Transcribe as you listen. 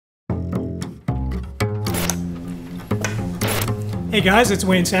Hey guys, it's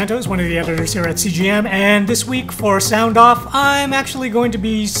Wayne Santos, one of the editors here at CGM, and this week for Sound Off, I'm actually going to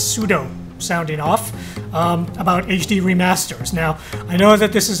be sounding off about HD remasters. Now, I know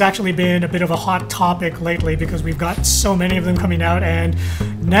that this has actually been a bit of a hot topic lately because we've got so many of them coming out, and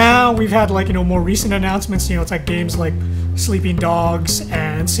now we've had more recent announcements. It's like games like Sleeping Dogs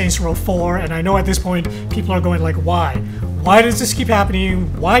and Saints Row 4, and I know at this point people are going like, why? Why does this keep happening?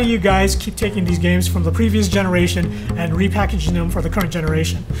 Why do you guys keep taking these games from the previous generation and repackaging them for the current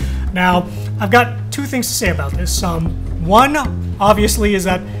generation? Now, I've got two things to say about this. One, obviously, is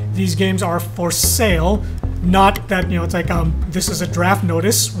that these games are for sale, not that, it's like this is a draft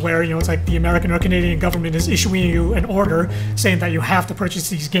notice where, it's like the American or Canadian government is issuing you an order saying that you have to purchase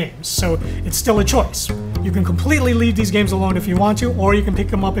these games. So it's still a choice. You can completely leave these games alone if you want to, or you can pick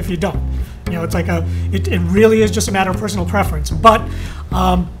them up if you don't. It's like it really is just a matter of personal preference. But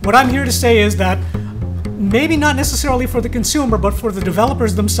what I'm here to say is that maybe not necessarily for the consumer, but for the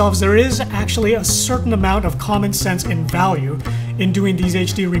developers themselves, there is actually a certain amount of common sense and value in doing these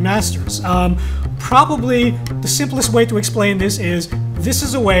HD remasters. Probably the simplest way to explain this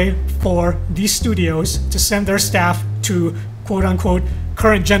is a way for these studios to send their staff to quote-unquote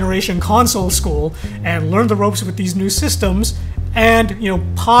current generation console school and learn the ropes with these new systems and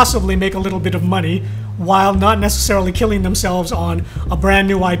possibly make a little bit of money while not necessarily killing themselves on a brand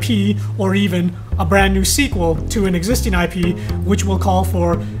new IP or even a brand new sequel to an existing IP, which will call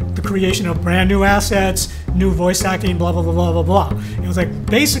for the creation of brand new assets, new voice acting, blah blah blah blah blah blah. It's like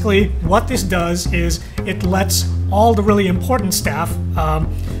basically what this does is it lets all the really important staff,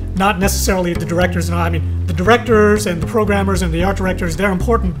 not necessarily the directors. I mean, the directors and the programmers and the art directors, they're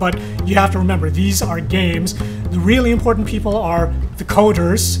important, but you have to remember, these are games. The really important people are the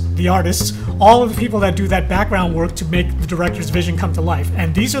coders, the artists, all of the people that do that background work to make the director's vision come to life.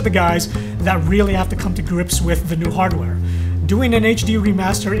 And these are the guys that really have to come to grips with the new hardware. Doing an HD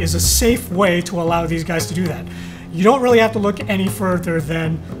remaster is a safe way to allow these guys to do that. You don't really have to look any further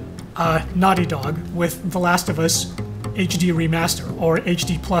than Naughty Dog with The Last of Us HD remaster, or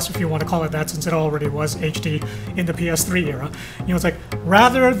HD plus if you want to call it that, since it already was HD in the PS3 era. It's like,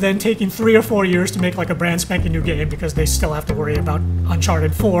 rather than taking 3 or 4 years to make like a brand spanking new game because they still have to worry about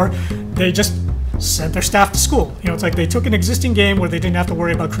Uncharted 4, they just sent their staff to school. It's like they took an existing game where they didn't have to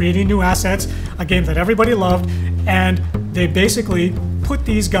worry about creating new assets, a game that everybody loved, and they basically put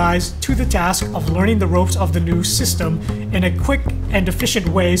these guys to the task of learning the ropes of the new system in a quick and efficient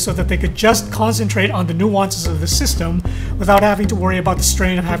way so that they could just concentrate on the nuances of the system without having to worry about the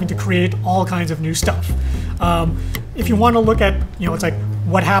strain of having to create all kinds of new stuff. If you want to look at, it's like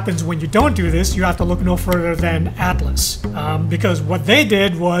what happens when you don't do this, you have to look no further than Atlas. Because what they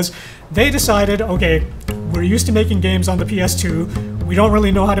did was they decided, okay, we're used to making games on the PS2, we don't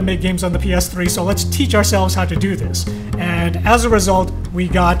really know how to make games on the PS3, so let's teach ourselves how to do this. And as a result, we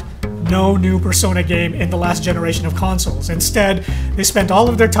got no new Persona game in the last generation of consoles. Instead, they spent all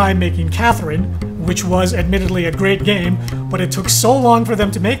of their time making Catherine, which was admittedly a great game, but it took so long for them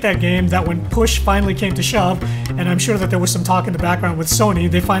to make that game that when push finally came to shove, and I'm sure that there was some talk in the background with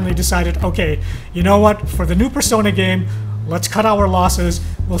Sony, they finally decided, okay, you know what, for the new Persona game, let's cut our losses.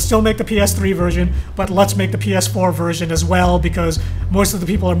 We'll still make the PS3 version, but let's make the PS4 version as well because most of the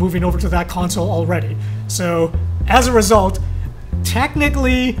people are moving over to that console already. So, as a result,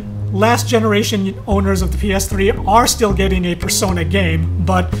 technically, last generation owners of the PS3 are still getting a Persona game,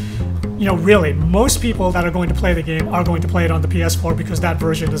 but really, most people that are going to play the game are going to play it on the PS4 because that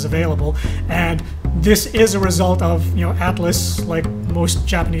version is available. And this is a result of, Atlas, like most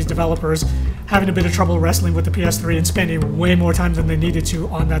Japanese developers, having a bit of trouble wrestling with the PS3 and spending way more time than they needed to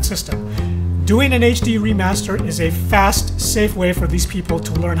on that system. Doing an HD remaster is a fast, safe way for these people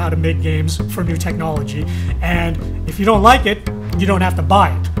to learn how to make games for new technology. And if you don't like it, you don't have to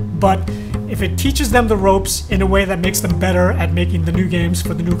buy it. But if it teaches them the ropes in a way that makes them better at making the new games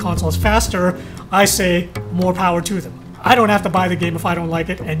for the new consoles faster, I say more power to them. I don't have to buy the game if I don't like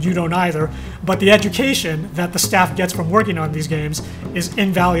it, and you don't either, but the education that the staff gets from working on these games is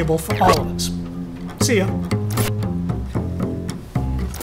invaluable for all of us. See ya.